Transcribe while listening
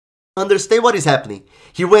understand what is happening.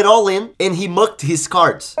 He went all in and he mucked his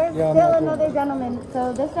cards. There's still another gentleman,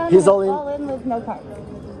 so this gentleman He's all in with no cards.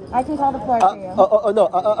 I can call the floor for you. No,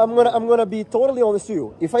 I'm gonna be totally honest with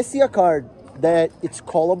you. If I see a card that it's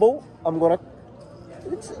callable, I'm gonna.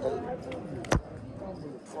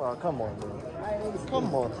 Oh, come on, bro.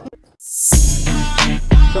 Come on.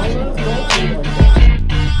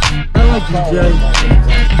 I like DJ.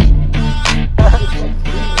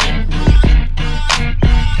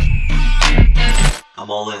 I'm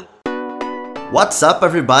all in. What's up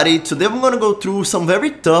everybody? Today I'm gonna go through some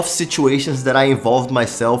very tough situations that I involved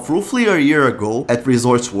myself roughly a year ago at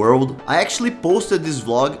Resorts World. I actually posted this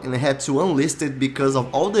vlog and I had to unlist it because of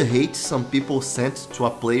all the hate some people sent to a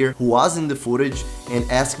player who was in the footage and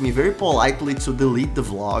asked me very politely to delete the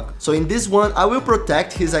vlog. So in this one I will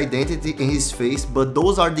protect his identity and his face, but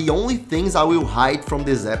those are the only things I will hide from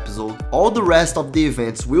this episode. All the rest of the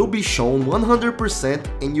events will be shown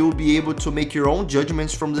 100% and you'll be able to make your own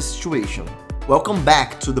judgments from the situation. Welcome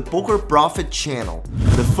back to the Poker Prophet channel,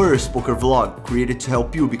 the first poker vlog created to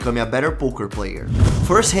help you become a better poker player.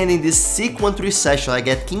 First hand in this sick 1-3 session, I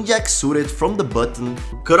get King Jack suited from the button,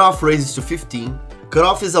 cutoff raises to 15.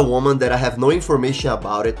 Cutoff is a woman that I have no information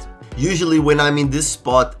about it. Usually when I'm in this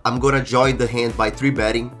spot, I'm gonna join the hand by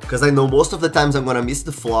 3-betting, because I know most of the times I'm gonna miss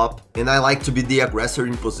the flop, and I like to be the aggressor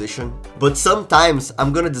in position. But sometimes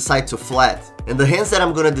I'm gonna decide to flat, and the hands that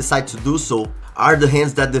I'm gonna decide to do so are the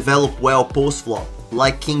hands that develop well post-flop,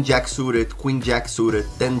 like King Jack suited, Queen Jack suited,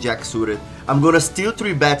 10 Jack suited. I'm gonna still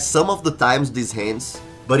 3-bet some of the times these hands,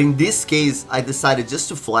 but in this case I decided just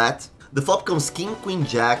to flat. The flop comes King Queen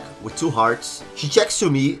Jack with 2 hearts. She checks to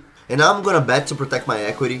me, and I'm gonna bet to protect my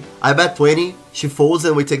equity. I bet 20, she folds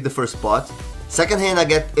and we take the first pot. Second hand I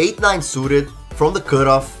get 8-9 suited from the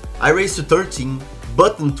cutoff. I raise to 13,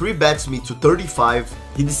 button 3-bets me to 35.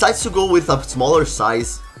 He decides to go with a smaller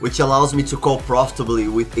size, which allows me to call profitably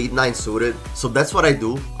with 8-9 suited, so that's what I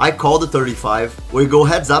do. I call the 35, we go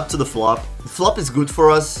heads up to the flop. The flop is good for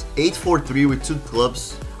us, 8-4-3 with 2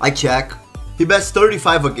 clubs. I check. He bets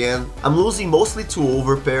 35 again. I'm losing mostly to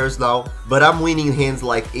over pairs now, but I'm winning hands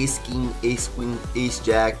like Ace King, Ace Queen, Ace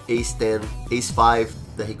Jack, Ace 10, Ace 5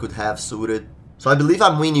 that he could have suited. So I believe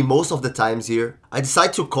I'm winning most of the times here. I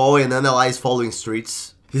decide to call and analyze following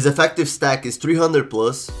streets. His effective stack is 300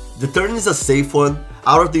 plus. The turn is a safe one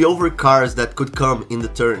out of the over cards that could come in the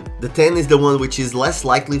turn. The 10 is the one which is less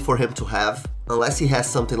likely for him to have, unless he has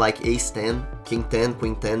something like Ace 10, King 10,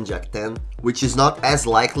 Queen 10, Jack 10, which is not as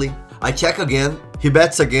likely. I check again, he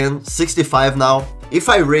bets again, 65 now. If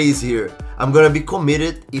I raise here, I'm gonna be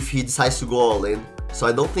committed if he decides to go all in, so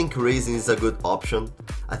I don't think raising is a good option.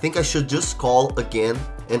 I think I should just call again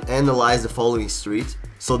and analyze the following street.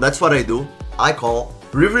 So that's what I do, I call.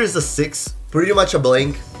 River is a 6, pretty much a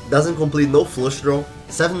blank, doesn't complete no flush draw.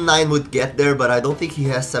 7-9 would get there, but I don't think he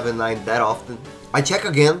has 7-9 that often. I check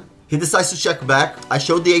again, he decides to check back, I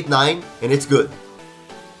show the 8-9 and it's good.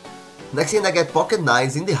 Next hand I get pocket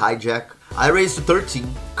 9s in the hijack, I raise to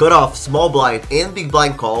 13, cut off small blind and big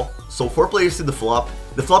blind call, so 4 players see the flop.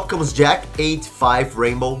 The flop comes Jack 8, 5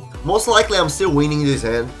 rainbow. Most likely I'm still winning this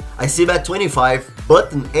hand. I see bet 25,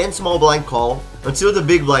 button and small blind call, until the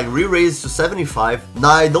big blind re-raises to 75.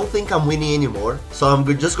 Now I don't think I'm winning anymore, so I'm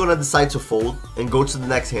just gonna decide to fold and go to the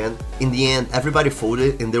next hand. In the end, everybody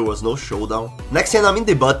folded and there was no showdown. Next hand I'm in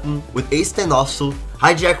the button with Ace 10 offsuit.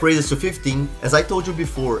 Hijack raises to 15. As I told you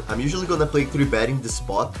before, I'm usually gonna play 3-betting this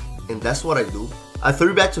spot, and that's what I do. I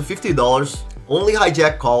 3-bet to $50. Only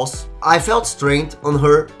hijack calls. I felt strength on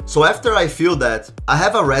her, so after I feel that, I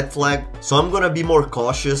have a red flag, so I'm gonna be more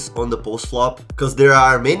cautious on the post flop, because there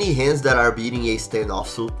are many hands that are beating Ace 10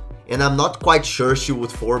 offsuit, and I'm not quite sure she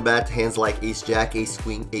would 4-bet hands like Ace Jack, Ace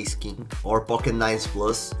Queen, Ace King, or pocket 9s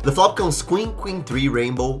plus. The flop comes Queen, Queen 3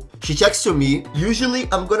 rainbow. She checks to me. Usually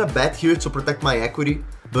I'm gonna bet here to protect my equity,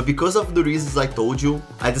 but because of the reasons I told you,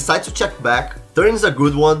 I decide to check back. Turn is a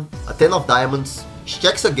good one, a 10 of diamonds. She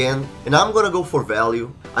checks again, and I'm gonna go for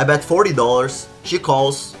value. I bet $40, she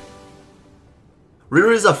calls.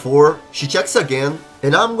 River is a 4, she checks again,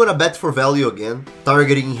 and I'm gonna bet for value again,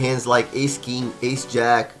 targeting hands like Ace King, Ace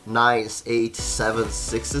Jack, 9s, 8s, 7s,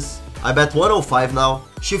 6s. I bet 105 now,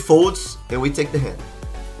 she folds, and we take the hand.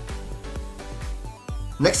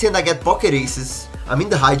 Next hand I get pocket aces. I'm in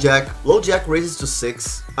the hijack, low jack raises to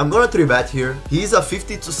 6. I'm gonna 3-bet here. He's a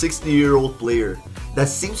 50 to 60 year old player that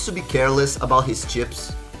seems to be careless about his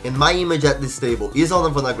chips, and my image at this table is on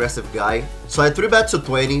of an aggressive guy, so I 3-bet to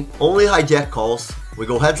 20, only hijack calls. We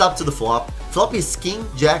go heads up to the flop. Flop is King,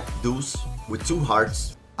 Jack, Deuce with 2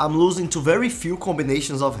 hearts. I'm losing to very few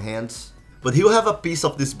combinations of hands, but he'll have a piece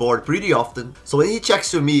of this board pretty often, so when he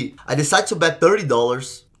checks to me, I decide to bet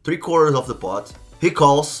 $30. 3/4 of the pot. He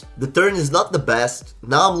calls. The turn is not the best.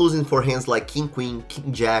 Now I'm losing for hands like king queen,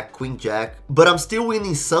 king jack, queen jack, but I'm still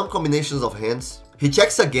winning some combinations of hands. He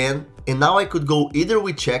checks again, and now I could go either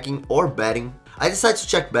with checking or betting. I decide to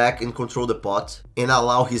check back and control the pot and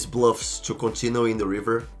allow his bluffs to continue in the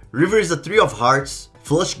river. River is a 3 of hearts.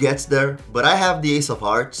 Flush gets there, but I have the ace of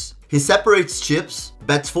hearts. He separates chips,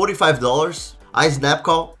 bets $45. I snap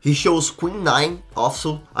call. He shows queen 9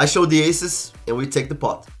 offsuit. I show the aces and we take the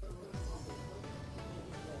pot.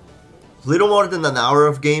 Little more than an hour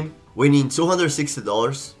of game, winning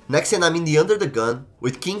 $260. Next hand I'm in the under the gun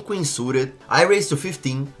with king queen suited. I raise to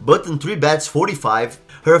 15, button 3 bets 45.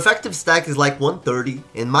 Her effective stack is like 130,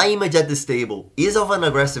 and my image at this table is of an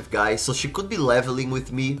aggressive guy, so she could be leveling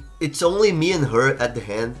with me. It's only me and her at the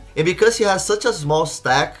hand, and because she has such a small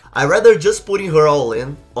stack, I rather just putting her all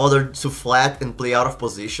in, other to flat and play out of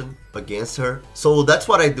position against her. So that's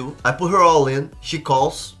what I do. I put her all in, she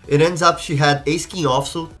calls. It ends up she had ace king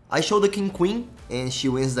offsuit. I show the king queen, and she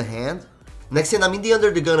wins the hand. Next hand I'm in the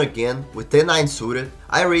under the gun again with 10-9 suited.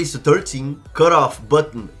 I raise to 13, cut off,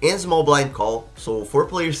 button, and small blind call, so 4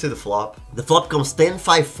 players see the flop. The flop comes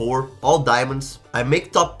 10-5-4, all diamonds. I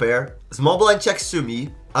make top pair, small blind checks to me.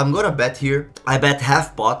 I'm gonna bet here. I bet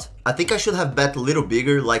half pot. I think I should have bet a little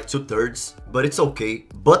bigger, like 2/3, but it's okay.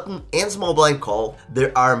 Button and small blind call.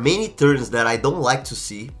 There are many turns that I don't like to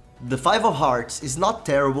see. The 5 of hearts is not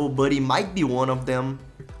terrible, but it might be one of them.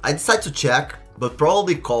 I decide to check, but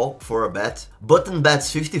probably call for a bet. Button bets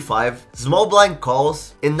 55, small blind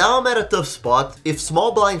calls, and now I'm at a tough spot. If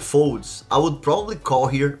small blind folds, I would probably call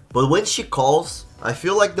here, but when she calls, I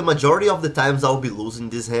feel like the majority of the times I'll be losing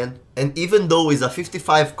this hand. And even though it's a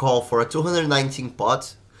 55 call for a 219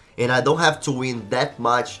 pot, and I don't have to win that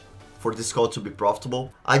much for this call to be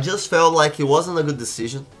profitable, I just felt like it wasn't a good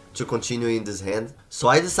decision to continue in this hand, so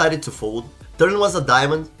I decided to fold. Turn was a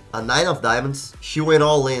diamond, a 9 of diamonds. She went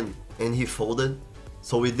all in and he folded,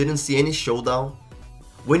 so we didn't see any showdown.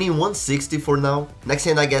 Winning 160 for now. Next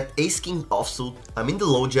hand I get ace king offsuit. I'm in the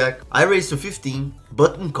low jack. I raise to 15,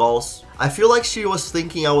 button calls. I feel like she was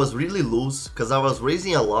thinking I was really loose because I was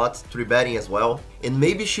raising a lot, 3-betting as well, and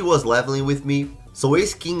maybe she was leveling with me. So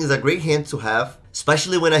ace king is a great hand to have,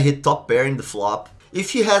 especially when I hit top pair in the flop. If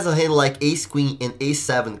she has a hand like ace queen and ace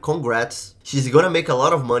 7, congrats, she's gonna make a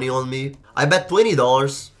lot of money on me. I bet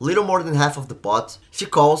 $20, little more than half of the pot. She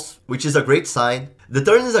calls, which is a great sign. The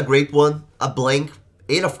turn is a great one, a blank,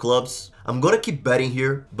 8 of clubs. I'm gonna keep betting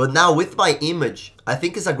here, but now with my image, I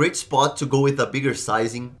think it's a great spot to go with a bigger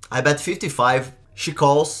sizing. I bet 55, she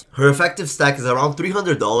calls. Her effective stack is around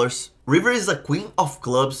 $300. River is a queen of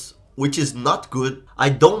clubs, which is not good. I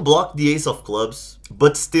don't block the ace of clubs,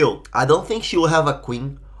 but still, I don't think she will have a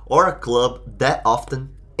queen or a club that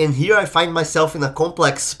often. And here I find myself in a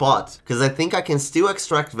complex spot, because I think I can still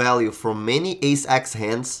extract value from many ace-x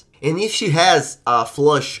hands. And if she has a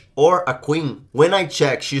flush or a queen, when I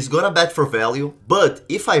check, she's gonna bet for value. But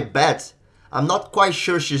if I bet, I'm not quite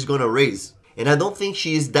sure she's gonna raise. And I don't think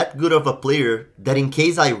she is that good of a player that in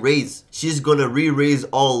case I raise, she's gonna re-raise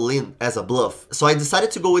all in as a bluff. So I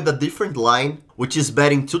decided to go with a different line, which is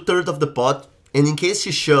betting 2/3 of the pot. And in case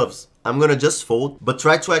she shoves, I'm gonna just fold, but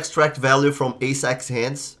try to extract value from ace-x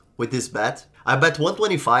hands with this bet. I bet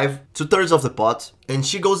 125, 2/3 of the pot, and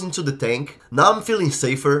she goes into the tank. Now I'm feeling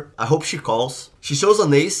safer. I hope she calls. She shows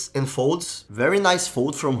an ace and folds. Very nice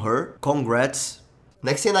fold from her. Congrats.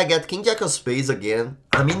 Next hand I get king jack of spades again.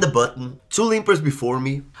 I'm in the button, 2 limpers before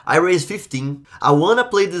me. I raise 15. I wanna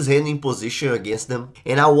play this hand in position against them,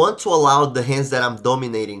 and I want to allow the hands that I'm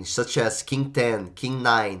dominating, such as king 10, king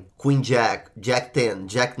 9, queen jack, jack 10,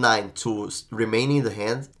 jack 9 to remain in the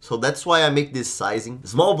hand. So that's why I make this sizing.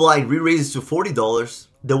 Small blind re-raises to $40.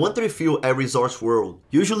 The 1-3 fill at Resorts World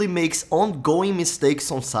usually makes ongoing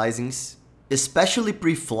mistakes on sizings, especially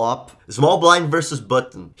pre-flop. Small blind versus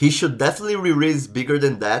button. He should definitely re-raise bigger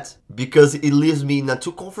than that, because it leaves me in a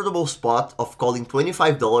too comfortable spot of calling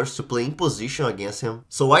 $25 to play in position against him.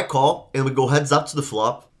 So I call and we go heads up to the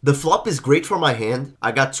flop. The flop is great for my hand.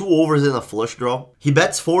 I got 2 overs and a flush draw. He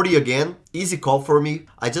bets 40 again. Easy call for me.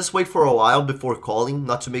 I just wait for a while before calling,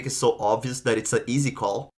 not to make it so obvious that it's an easy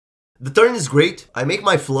call. The turn is great, I make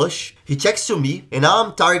my flush, he checks to me, and now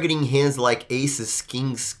I'm targeting hands like aces,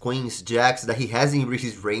 kings, queens, jacks that he has in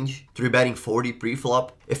his range, 3-betting 40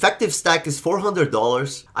 pre-flop. Effective stack is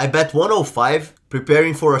 $400, I bet 105,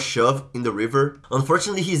 preparing for a shove in the river.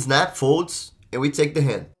 Unfortunately he snap folds, and we take the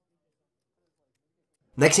hand.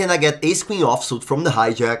 Next hand I get ace queen offsuit from the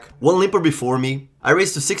hijack, 1 limper before me. I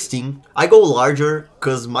raise to 16. I go larger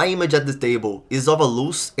cause my image at the table is of a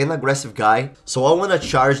loose and aggressive guy, so I wanna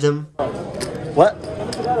charge them. What?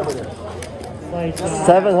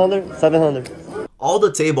 700, 700. All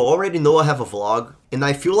the table already know I have a vlog, and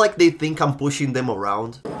I feel like they think I'm pushing them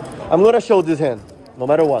around. I'm gonna show this hand, no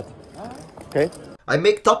matter what. Okay? I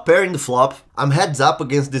make top pair in the flop. I'm heads up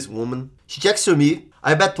against this woman. She checks to me.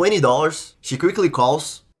 I bet $20. She quickly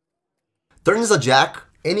calls. Turn is a jack.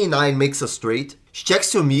 Any 9 makes a straight. She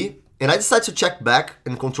checks to me, and I decide to check back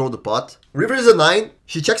and control the pot. River is a 9.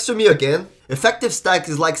 She checks to me again. Effective stack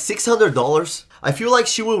is like $600. I feel like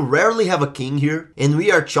she will rarely have a king here, and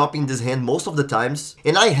we are chopping this hand most of the times.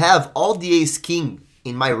 And I have all the ace king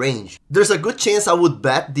in my range. There's a good chance I would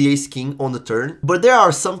bet the ace king on the turn, but there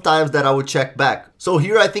are some times that I would check back. So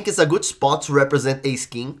here I think it's a good spot to represent ace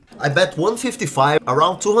king. I bet 155,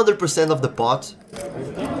 around 200% of the pot.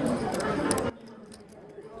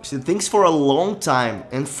 She thinks for a long time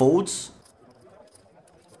and folds.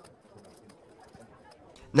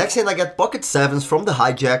 Next hand I get pocket 7s from the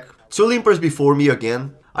hijack. 2 limpers before me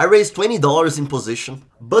again. I raise $20 in position.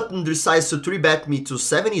 Button decides to 3-bet me to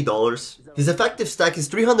 $70. His effective stack is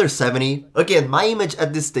 370. Again, my image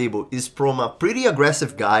at this table is from a pretty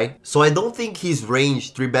aggressive guy, so I don't think his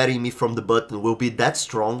range 3-betting me from the button will be that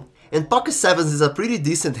strong. And pocket 7s is a pretty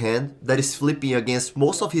decent hand that is flipping against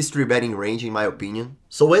most of his 3-betting range in my opinion.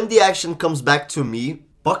 So when the action comes back to me,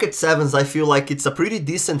 pocket 7s I feel like it's a pretty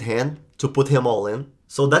decent hand to put him all in.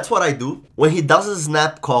 So that's what I do. When he does a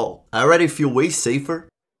snap call, I already feel way safer.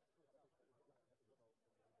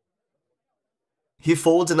 He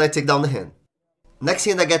folds and I take down the hand. Next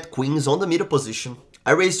hand I get queens on the middle position.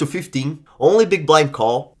 I raise to 15, only big blind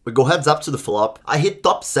call. We go heads up to the flop. I hit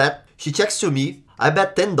top set, she checks to me. I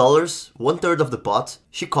bet $10, 1/3 of the pot.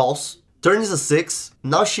 She calls. Turn is a 6.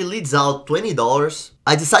 Now she leads out $20.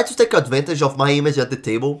 I decide to take advantage of my image at the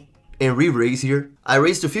table and re-raise here. I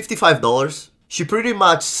raise to $55. She pretty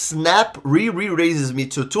much snap re-raises me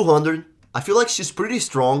to 200. I feel like she's pretty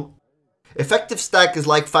strong. Effective stack is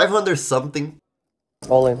like 500 something.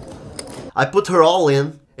 All in. I put her all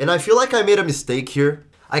in, and I feel like I made a mistake here.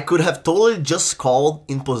 I could have totally just called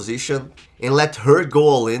in position and let her go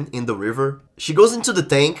all in the river. She goes into the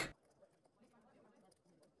tank.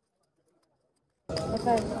 If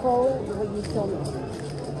I fold, will you kill me?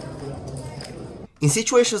 In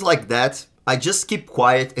situations like that, I just keep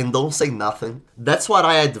quiet and don't say nothing. That's what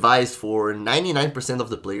I advise for 99% of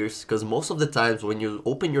the players, because most of the times when you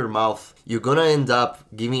open your mouth, you're gonna end up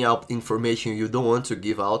giving out information you don't want to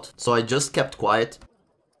give out. So I just kept quiet.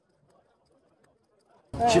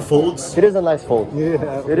 She folds. It is a nice fold.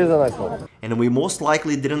 Yeah. It is a nice fold. And we most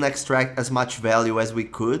likely didn't extract as much value as we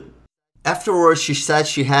could. Afterwards, she said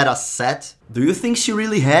she had a set. Do you think she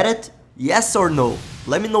really had it? Yes or no?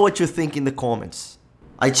 Let me know what you think in the comments.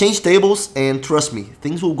 I changed tables and trust me,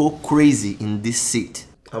 things will go crazy in this seat.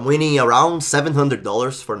 I'm winning around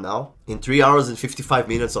 $700 for now, in 3 hours and 55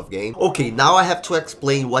 minutes of game. Okay, now I have to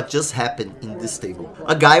explain what just happened in this table.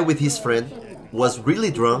 A guy with his friend was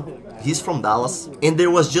really drunk, he's from Dallas, and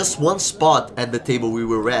there was just one spot at the table we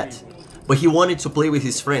were at, but he wanted to play with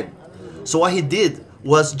his friend. So what he did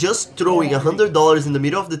was just throwing $100 in the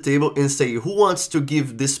middle of the table and say, who wants to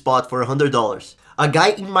give this spot for $100? A guy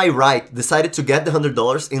in my right decided to get the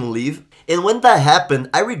 $100 and leave. And when that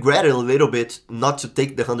happened, I regretted a little bit not to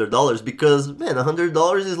take the $100 because, man,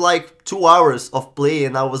 $100 is like 2 hours of play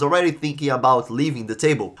and I was already thinking about leaving the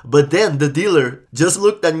table. But then the dealer just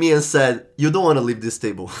looked at me and said, you don't want to leave this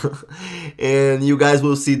table. And you guys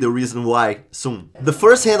will see the reason why soon. The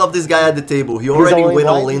first hand of this guy at the table, he already went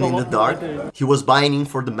all in the dark. He was buying in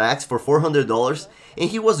for the max for $400 and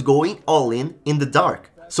he was going all in the dark.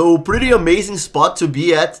 So pretty amazing spot to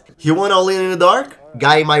be at. He went all in the dark.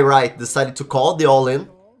 Guy in my right decided to call the all in.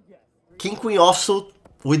 King queen offsuit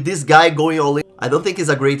with this guy going all in. I don't think it's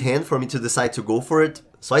a great hand for me to decide to go for it.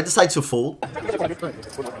 So I decide to fold.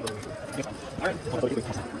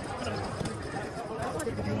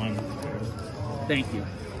 Thank you.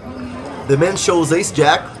 The man shows ace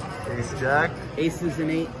jack. Ace jack. Aces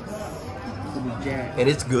and eights. Jack. And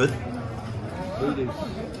it's good.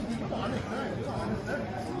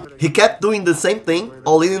 He kept doing the same thing,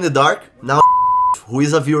 all in the dark. Now, who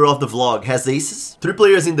is a viewer of the vlog, has aces. 3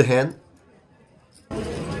 players in the hand.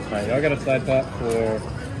 Alright, y'all got a side pot for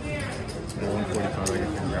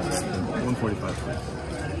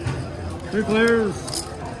 145. 3 players.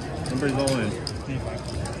 Somebody's all in.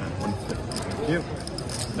 150. Thank you.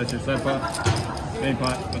 That's your side pot. Main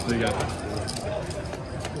pot. That's what you got.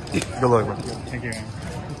 Good luck, bro. Thank you.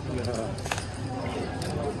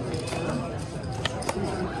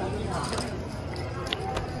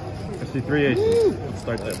 53 aces. Let's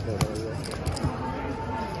start that.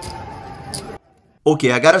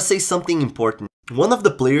 Okay, I gotta say something important. One of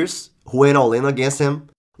the players who went all in against him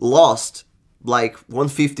lost like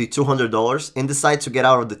 $150, $200 and decide to get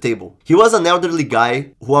out of the table. He was an elderly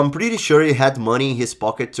guy who I'm pretty sure he had money in his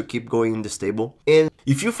pocket to keep going in this table. And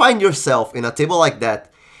if you find yourself in a table like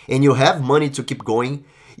that and you have money to keep going,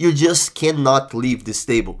 you just cannot leave this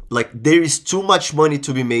table. Like, there is too much money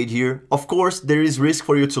to be made here. Of course, there is risk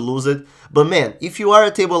for you to lose it. But man, if you are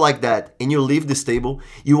a table like that and you leave this table,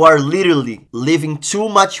 you are literally leaving too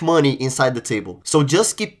much money inside the table. So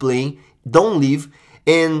just keep playing, don't leave,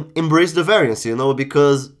 and embrace the variance, you know,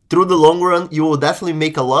 because through the long run, you will definitely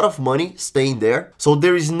make a lot of money staying there. So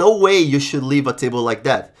there is no way you should leave a table like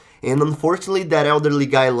that. And unfortunately, that elderly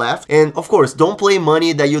guy left. And of course, don't play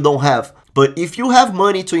money that you don't have. But if you have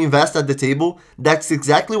money to invest at the table, that's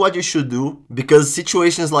exactly what you should do, because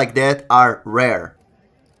situations like that are rare.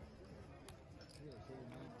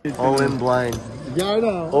 All in blind. Yeah, I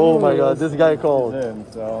know. Oh my god, this guy called.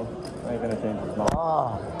 So I ain't gonna change his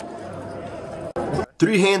mind.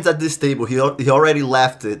 3 hands at this table, he already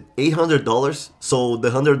left it $800, so the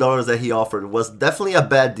 $100 that he offered was definitely a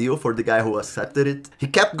bad deal for the guy who accepted it. He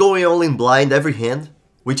kept going all in blind every hand,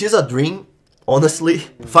 which is a dream, honestly.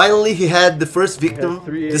 Finally, he had the first victim.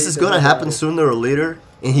 This is gonna happen sooner or later,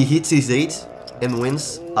 and he hits his 8 and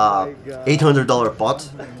wins a $800 pot.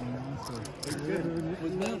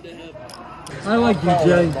 I like you,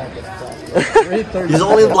 Jay. He's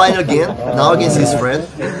all in blind again, now against his friend.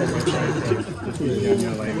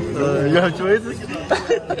 You have choices?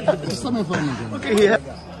 Just let me play again. Okay, yeah.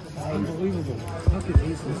 Unbelievable. Look at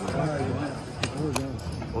aces.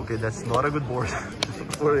 Okay, that's not a good board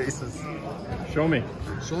for aces. Show me.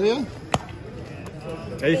 Show you?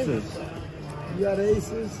 Aces. You got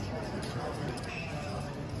aces?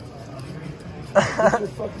 You're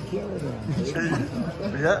fucking killing them.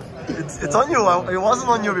 Yeah, it's on you. It wasn't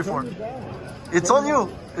on you before. It's on you.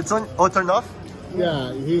 It's on. Oh, turned off?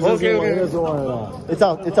 Yeah, he doesn't want it all. It's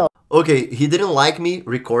out, it's out. Okay, he didn't like me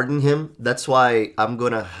recording him. That's why I'm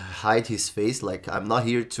gonna hide his face. Like, I'm not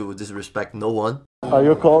here to disrespect no one. Are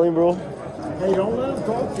you calling, bro? Hey, don't let him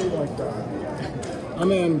talk to you like that. I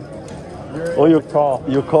mean... Oh, you call.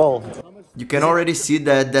 You call. You can already see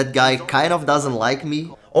that that guy kind of doesn't like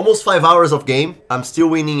me. Almost 5 hours of game. I'm still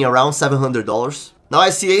winning around $700. Now I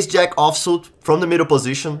see ace-jack offsuit from the middle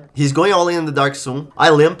position. He's going all in the dark soon. I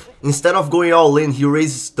limp. Instead of going all in, he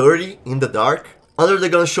raises 30 in the dark. Under the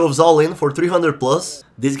gun shoves all in for 300 plus.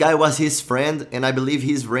 This guy was his friend, and I believe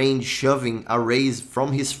his range shoving a raise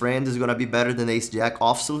from his friend is gonna be better than ace-jack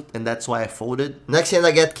offsuit, and that's why I folded. Next hand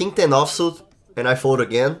I get king-10 offsuit, and I fold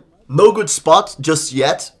again. No good spot just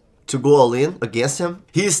yet to go all in against him.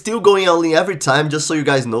 He is still going all in every time, just so you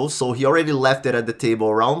guys know, so he already left it at the table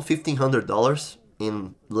around $1,500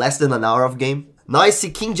 in less than an hour of game. Now I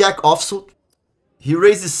see king-jack offsuit. He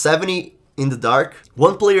raises 70 in the dark.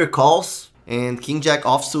 One player calls, and king-jack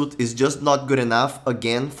offsuit is just not good enough,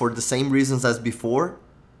 again, for the same reasons as before.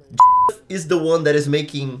 Is the one that is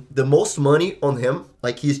making the most money on him.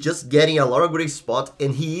 Like, he's just getting a lot of great spots,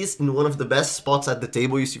 and he is in one of the best spots at the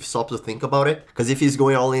table if you stop to think about it. Because if he's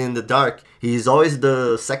going all in the dark, he's always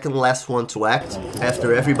the second last one to act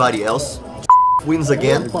after everybody else. Wins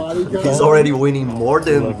again. He's already winning more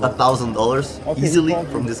than $1,000 easily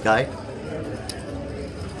from this guy.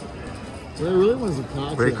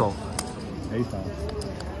 Great call.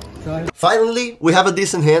 Finally, we have a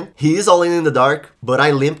decent hand. He is all in the dark, but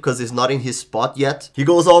I limp because he's not in his spot yet. He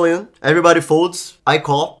goes all in. Everybody folds. I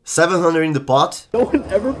call. 700 in the pot. No one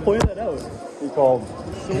ever pointed that out. He called.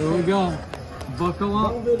 Here we go. Buckle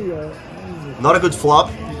up. Not a good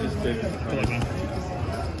flop.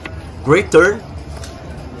 Great turn.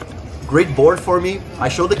 Great board for me. I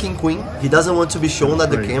show the king queen. He doesn't want to be shown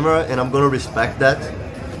at the camera, and I'm gonna respect that.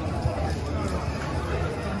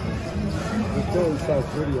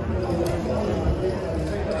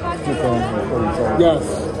 Yes.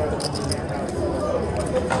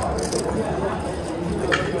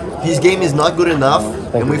 His game is not good enough,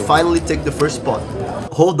 and we finally take the first spot.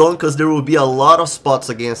 Hold on, because there will be a lot of spots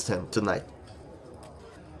against him tonight.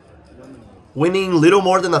 Winning little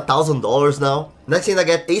more than $1,000 now. Next thing I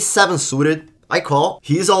get ace-7 suited. I call.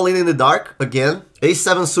 He's all in the dark again.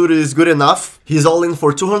 Ace-7 suited is good enough. He's all in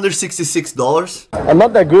for $266. I'm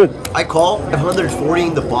not that good. I call. 140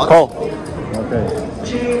 in the pot. Call. Okay.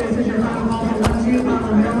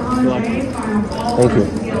 Thank you.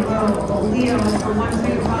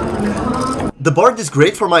 The board is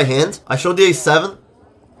great for my hand. I show the ace-7.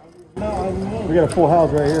 We got a full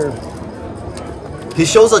house right here. He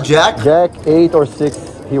shows a jack. Jack, 8 or 6,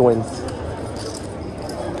 he wins.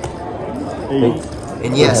 8.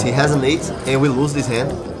 And yes, he has an 8, and we lose this hand.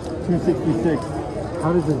 266.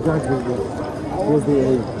 How does the jack get this? Where's the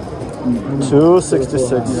 8?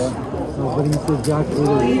 266. but he said Jack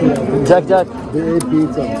with Jack, Jack. the 8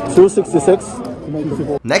 pizza.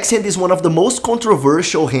 266. Next hand is one of the most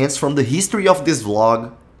controversial hands from the history of this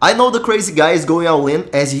vlog. I know the crazy guy is going all in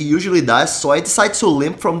as he usually does, so I decide to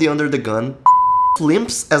limp from the under the gun.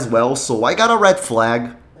 Limps as well, so I got a red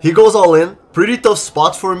flag. He goes all in. Pretty tough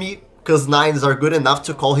spot for me, cause 9s are good enough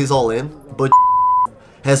to call his all in, but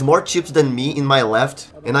has more chips than me in my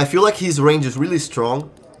left, and I feel like his range is really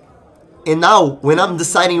strong. And now, when I'm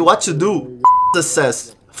deciding what to do,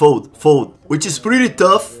 says fold, fold, which is pretty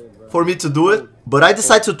tough for me to do it, but I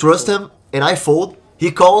decide to trust him, and I fold.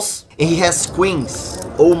 He calls, and he has queens.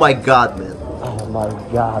 Oh my god, man. Oh my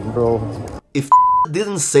god, bro. If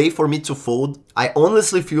didn't say for me to fold, I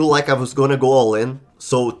honestly feel like I was gonna go all in.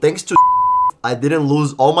 So thanks to I didn't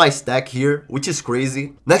lose all my stack here, which is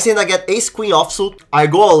crazy. Next hand I get ace queen offsuit. I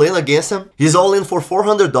go all in against him. He's all in for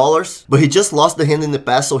 $400, but he just lost the hand in the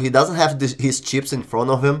past, so he doesn't have his chips in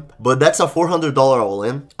front of him. But that's a $400 all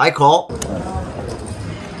in. I call.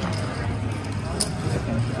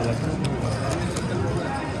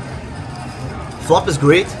 Flop is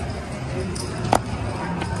great.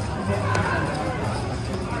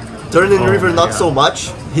 Turn in river not so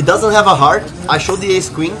much. He doesn't have a heart. I show the ace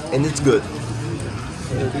queen and it's good.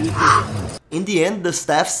 In the end, the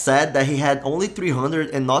staff said that he had only 300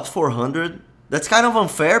 and not 400. That's kind of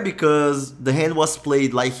unfair because the hand was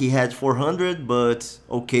played like he had 400, but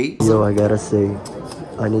okay. Yo, I gotta say,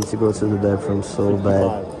 I need to go to the bathroom so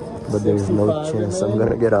bad, but there's no chance I'm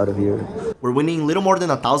gonna get out of here. We're winning little more than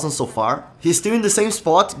 1,000 so far. He's still in the same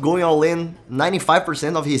spot, going all in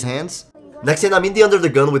 95% of his hands. Next hand, I'm in the under the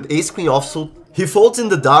gun with ace queen offsuit. He folds in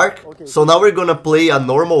the dark, so now we're gonna play a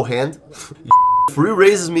normal hand. Free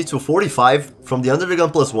raises me to 45 from the under the gun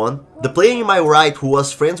 +1. The player in my right, who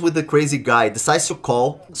was friends with the crazy guy, decides to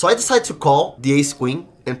call. So I decide to call the ace queen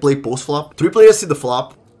and play post flop. 3 players see the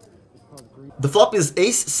flop. The flop is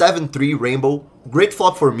ace 7-3 rainbow. Great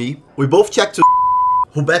flop for me. We both check to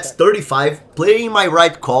who bets 35. Player in my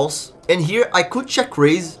right calls. And here I could check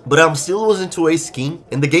raise, but I'm still losing to ace king,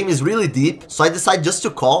 and the game is really deep, so I decide just to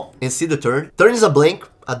call and see the turn. Turn is a blank,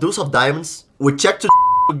 a deuce of diamonds. We check to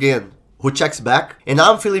again, who checks back, and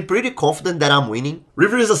now I'm feeling pretty confident that I'm winning.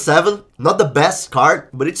 River is a 7, not the best card,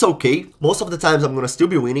 but it's okay. Most of the times I'm gonna still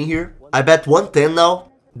be winning here. I bet 110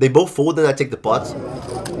 now. They both fold and I take the pot.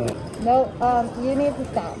 No, you need to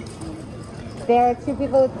stop. There are 2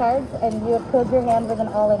 people with cards, and you have killed your hand with an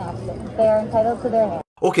all-in option. They are entitled to their hand.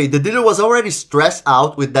 Okay, the dealer was already stressed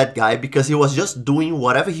out with that guy because he was just doing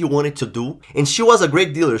whatever he wanted to do. And she was a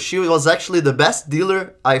great dealer. She was actually the best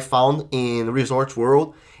dealer I found in Resort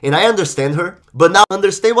World. And I understand her. But now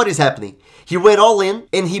understand what is happening. He went all in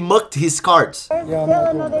and he mucked his cards. There's still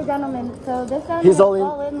another gentleman, so this gentleman He's is all in.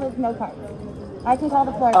 all in with no cards. I can call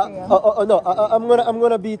the floor for you. No, I'm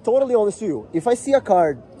gonna be totally honest with you. If I see a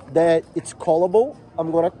card that it's callable,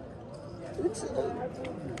 I'm gonna.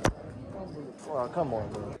 Oh, come on,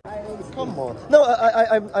 bro. Come on. No,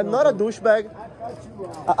 I'm not a douchebag.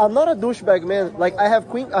 I'm not a douchebag, man. Like I have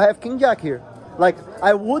king jack here. Like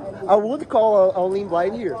I would call a lean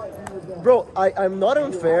blind here, bro. I'm not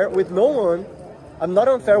unfair with no one. I'm not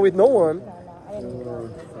unfair with no one.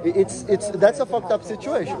 That's a fucked up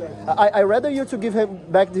situation. I rather you to give him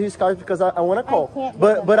back his cards because I want to call.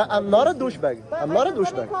 But I'm not a douchebag. I'm not a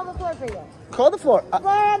douchebag. Call the floor for you. Call the floor.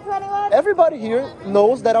 Floor on 21. Everybody here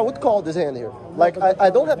knows that I would call this hand here. Like I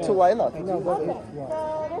don't have to lie nothing.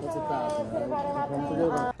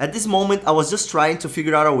 At this moment, I was just trying to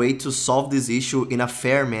figure out a way to solve this issue in a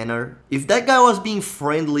fair manner. If that guy was being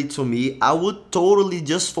friendly to me, I would totally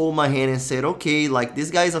just fold my hand and say, okay, like this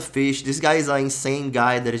guy is a fish, this guy is an insane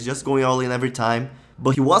guy that is just going all in every time.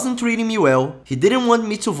 But he wasn't treating me well, he didn't want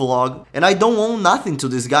me to vlog, and I don't owe nothing to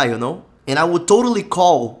this guy, you know? And I would totally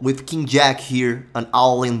call with king jack here an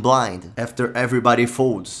all-in blind after everybody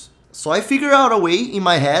folds. So I figured out a way in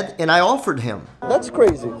my head and I offered him. That's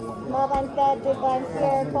crazy. Small blind dead, big blind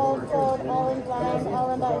square, fold, fold, all in blind,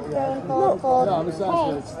 all in blind, stone, fold, fold. No, I'm just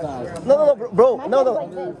asking it's style. No, bro.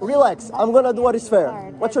 No. Relax. I'm gonna do what is fair.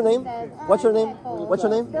 What's your name? What's your name? What's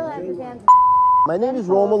your name? Still has his hand. My name is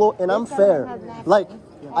Romulo and I'm fair. Like,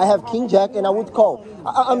 I have king jack and I would call.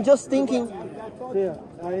 I'm just thinking. Yeah,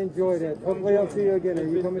 I enjoyed it. Hopefully I'll see you again. Are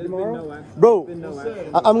you coming tomorrow? Bro,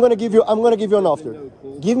 I'm gonna give you an offer.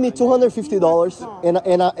 Give me $250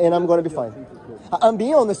 and I'm gonna be fine. I'm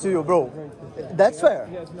being honest to you, bro. That's fair.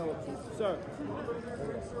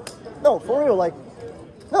 No, for real, like,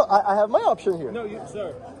 no, I have my option here. No,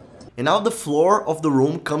 sir. And now the floor of the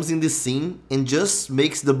room comes in this scene and just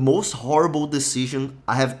makes the most horrible decision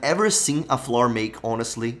I have ever seen a floor make,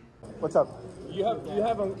 honestly. What's up? You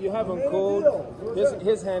haven't called.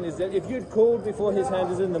 His hand is there. If you'd called before his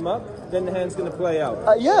hand is in the muck, then the hand's gonna play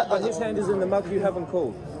out. Yeah. But his hand is in the muck. You haven't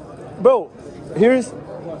called. Bro, here's.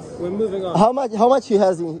 We're moving on. How much he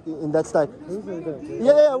has in that stack?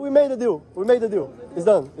 Yeah, we made a deal. It's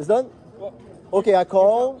done. Well, Okay, I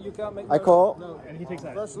call. You can't make. I call. No. And he takes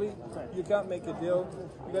that. Firstly, you can't make a deal.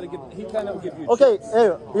 You gotta give. He cannot give you. Okay, chips. hey,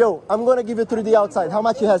 yo, I'm gonna give you 3D outside. How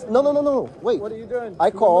much he has? No. Wait. What are you doing? I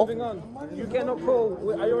call. We're moving on. You cannot call.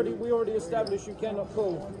 We already established you cannot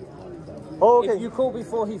call. Oh, okay. If you call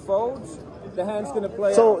before he folds, the hand's gonna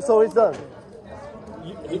play So out. so it's done.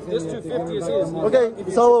 This 250 is his. Okay,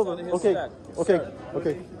 it's all over. Okay.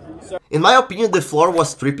 Okay. In my opinion, the floor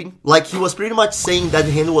was tripping. Like, he was pretty much saying that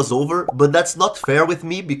the hand was over, but that's not fair with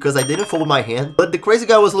me because I didn't fold my hand. But the crazy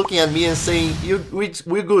guy was looking at me and saying,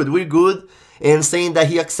 we're good, and saying that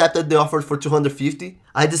he accepted the offer for 250.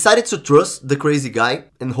 I decided to trust the crazy guy,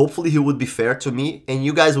 and hopefully he would be fair to me, and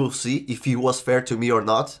you guys will see if he was fair to me or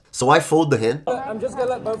not. So I fold the hand. I'm just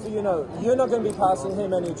gonna let both of you know, you're not gonna be passing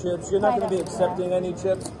him any chips, you're not gonna be accepting any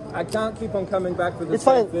chips. I can't keep on coming back for the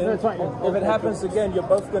same thing. No, it's fine. If it happens again, you're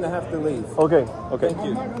both gonna have to leave. Okay. Thank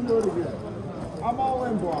you. I'm all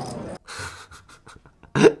in, bro.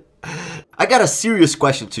 I got a serious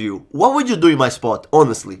question to you. What would you do in my spot,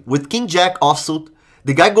 honestly? With King Jack offsuit,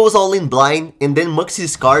 the guy goes all in blind and then mucks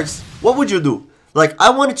his cards. What would you do? Like, I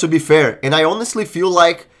want it to be fair, and I honestly feel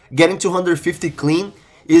like getting 250 clean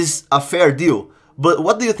is a fair deal. But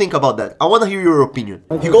what do you think about that? I want to hear your opinion.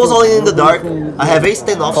 He goes all in the dark. I have ace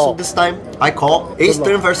 10 offsuit this time. I call. Ace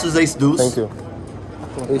turn versus ace deuce. Thank you.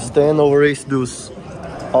 Ace 10 over ace deuce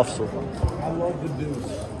offsuit. I love the deuce.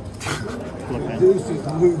 The deuce is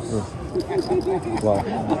loose. Wow.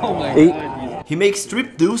 Oh my God. He makes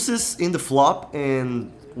trip deuces in the flop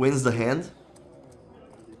and wins the hand.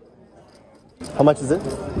 How much is it?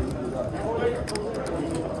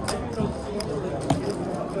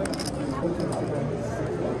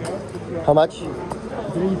 How much?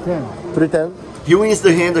 310. 310. He wins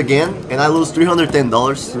the hand again and I lose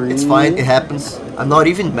 $310. It's fine, it happens. I'm not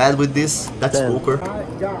even mad with this. That's poker. God,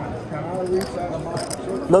 can I reach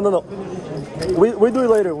that? No. We do it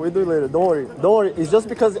later. Don't worry. It's just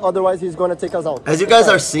because otherwise he's gonna take us out. As you guys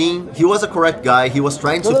are seeing, he was a correct guy. He was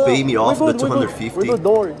trying to pay me off the 250,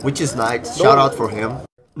 which is nice. Shout out for him.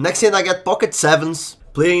 Next hand I get pocket sevens.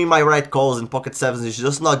 Playing my right calls in pocket sevens is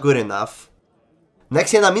just not good enough.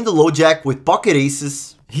 Next hand I'm in the low jack with pocket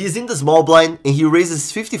aces. He's in the small blind and he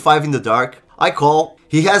raises 55 in the dark. I call.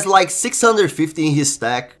 He has like 650 in his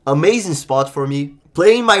stack. Amazing spot for me.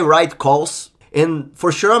 Playing my right calls. And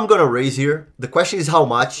for sure I'm gonna raise here. The question is how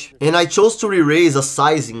much. And I chose to re-raise a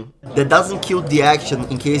sizing that doesn't kill the action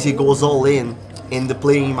in case he goes all in and the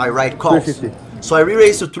playing my right calls. 350. So I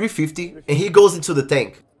re-raise to 350 and he goes into the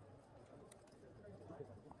tank.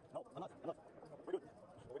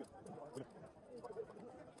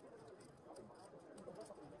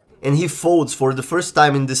 And he folds for the first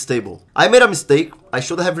time in this table. I made a mistake. I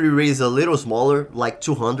should have re-raised a little smaller, like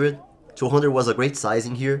 200. 200 was a great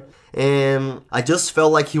sizing here. And I just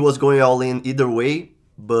felt like he was going all in either way,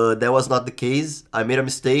 but that was not the case. I made a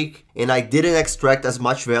mistake and I didn't extract as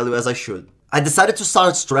much value as I should. I decided to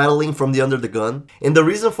start straddling from the under the gun, and the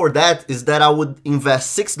reason for that is that I would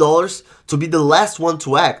invest $6 to be the last one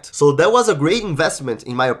to act. So that was a great investment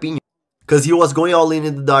in my opinion, because he was going all in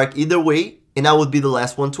the dark either way and I would be the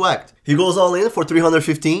last one to act. He goes all in for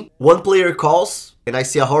 315. One player calls and I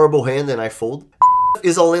see a horrible hand and I fold.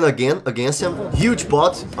 Is all in again against him. Huge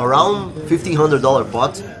pot, around $1,500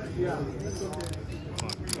 pot.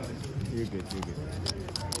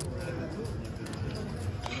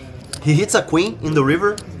 He hits a queen in the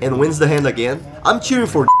river and wins the hand again. I'm cheering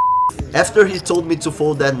for after he told me to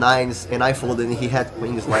fold that nines and I folded and he had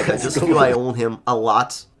queens. Like, I just feel I own him a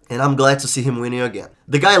lot. And I'm glad to see him winning again.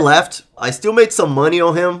 The guy left. I still made some money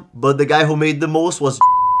on him, but the guy who made the most was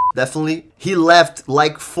definitely. He left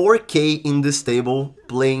like 4K in this table,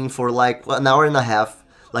 playing for like an hour and a half.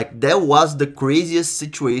 Like, that was the craziest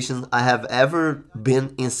situation I have ever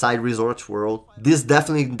been inside Resorts World. This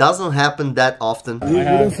definitely doesn't happen that often. You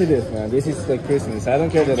don't see this, man. This is like Christmas. I don't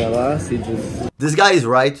care that I lost. This guy is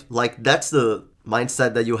right. Like, that's the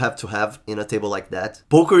mindset that you have to have in a table like that.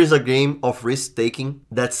 Poker is a game of risk taking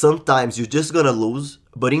that sometimes you're just gonna lose,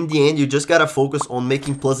 but in the end you just gotta focus on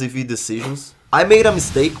making plus EV decisions. I made a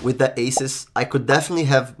mistake with the aces. I could definitely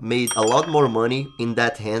have made a lot more money in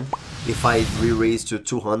that hand. If I re-raised to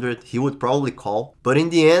 200, he would probably call. But in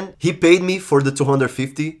the end, he paid me for the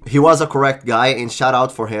 250. He was a correct guy and shout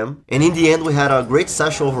out for him. And in the end, we had a great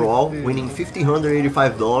session overall, winning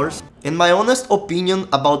 $1,585. And my honest opinion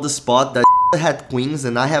about the spot that had queens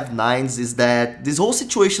and I have nines is that this whole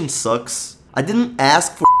situation sucks. I didn't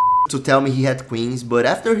ask for to tell me he had queens, but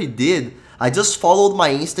after he did, I just followed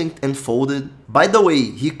my instinct and folded. By the way,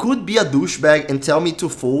 he could be a douchebag and tell me to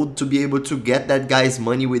fold to be able to get that guy's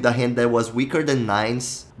money with a hand that was weaker than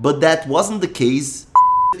nines, but that wasn't the case.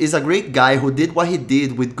 Is a great guy who did what he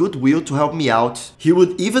did with goodwill to help me out. He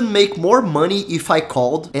would even make more money if I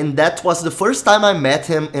called, and that was the first time I met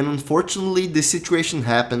him, and unfortunately this situation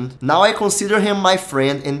happened. Now I consider him my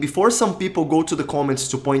friend, and before some people go to the comments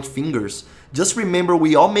to point fingers, just remember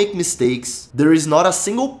we all make mistakes. There is not a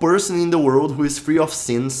single person in the world who is free of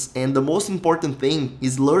sins, and the most important thing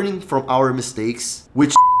is learning from our mistakes,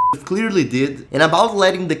 which clearly did. And about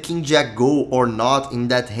letting the king jack go or not in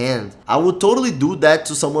that hand, I would totally do that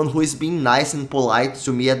to someone who is being nice and polite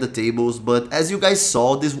to me at the tables, but as you guys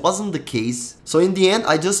saw, this wasn't the case. So in the end,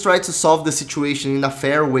 I just tried to solve the situation in a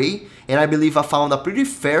fair way, and I believe I found a pretty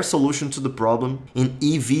fair solution to the problem. In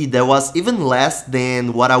EV, that was even less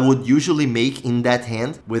than what I would usually make in that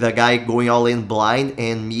hand, with a guy going all in blind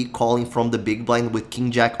and me calling from the big blind with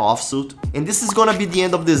king jack offsuit. And this is gonna be the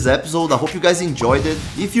end of this episode. I hope you guys enjoyed it.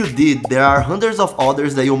 If you did, there are hundreds of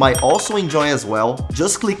others that you might also enjoy as well.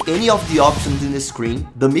 Just click any of the options in the screen.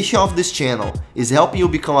 The mission of this channel is helping you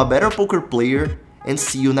become a better poker player, and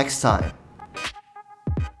see you next time.